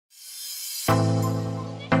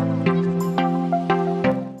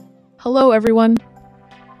Hello everyone,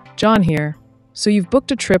 John here. So you've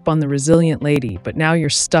booked a trip on the Resilient Lady, but now you're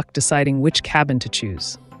stuck deciding which cabin to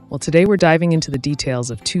choose. Well, today we're diving into the details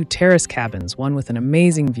of two terrace cabins, one with an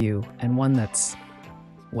amazing view and one that's,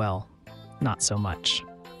 well, not so much.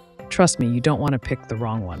 Trust me, you don't want to pick the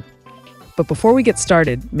wrong one. But before we get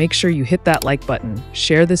started, make sure you hit that like button,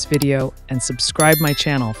 share this video, and subscribe my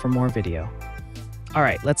channel for more video. All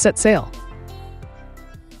right, let's set sail.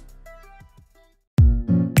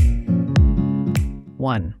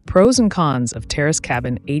 1. Pros and cons of Terrace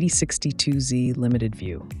Cabin 8062Z Limited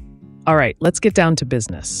View. All right, let's get down to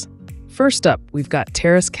business. First up, we've got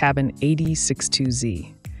Terrace Cabin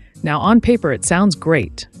 8062Z. Now, on paper, it sounds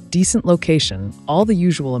great. Decent location, all the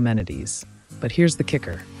usual amenities. But here's the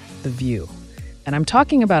kicker, the view. And I'm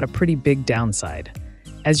talking about a pretty big downside.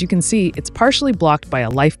 As you can see, it's partially blocked by a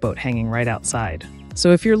lifeboat hanging right outside.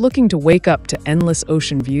 So if you're looking to wake up to endless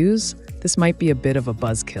ocean views, this might be a bit of a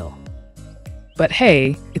buzzkill. But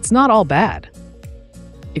hey, it's not all bad.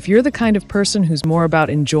 If you're the kind of person who's more about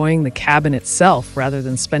enjoying the cabin itself rather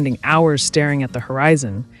than spending hours staring at the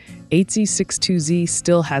horizon, 8062Z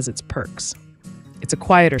still has its perks. It's a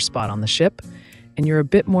quieter spot on the ship, and you're a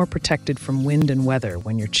bit more protected from wind and weather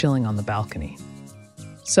when you're chilling on the balcony.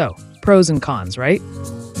 So, pros and cons, right?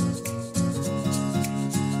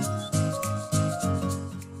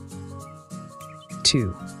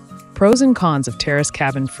 Two. Pros and cons of Terrace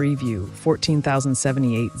Cabin Free View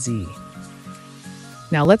 14078Z.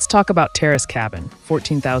 Now let's talk about Terrace Cabin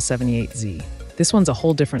 14078Z. This one's a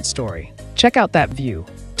whole different story. Check out that view.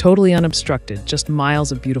 Totally unobstructed, just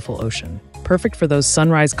miles of beautiful ocean. Perfect for those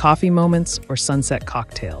sunrise coffee moments or sunset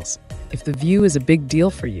cocktails. If the view is a big deal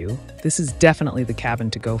for you, this is definitely the cabin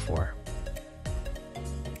to go for.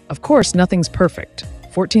 Of course, nothing's perfect.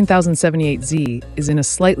 14078Z is in a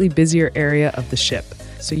slightly busier area of the ship,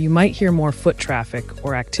 so you might hear more foot traffic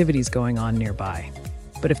or activities going on nearby.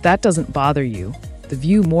 But if that doesn't bother you, the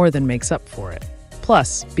view more than makes up for it.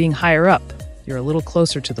 Plus, being higher up, you're a little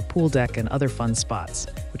closer to the pool deck and other fun spots,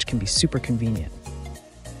 which can be super convenient.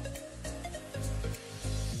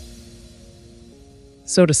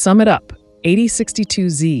 So to sum it up,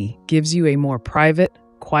 8062Z gives you a more private,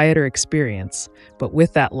 quieter experience, but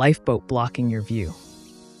with that lifeboat blocking your view.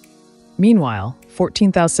 Meanwhile,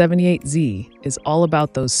 14078Z is all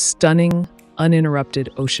about those stunning,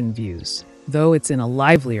 uninterrupted ocean views. Though it's in a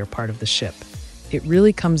livelier part of the ship, it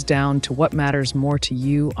really comes down to what matters more to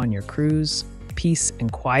you on your cruise, peace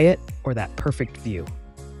and quiet, or that perfect view.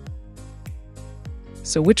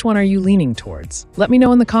 So which one are you leaning towards? Let me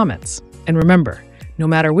know in the comments. And remember, no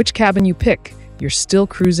matter which cabin you pick, you're still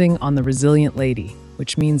cruising on the Resilient Lady,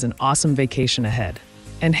 which means an awesome vacation ahead.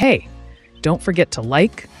 And hey, don't forget to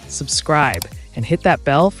like, subscribe, and hit that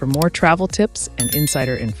bell for more travel tips and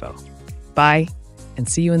insider info. Bye, and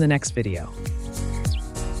see you in the next video.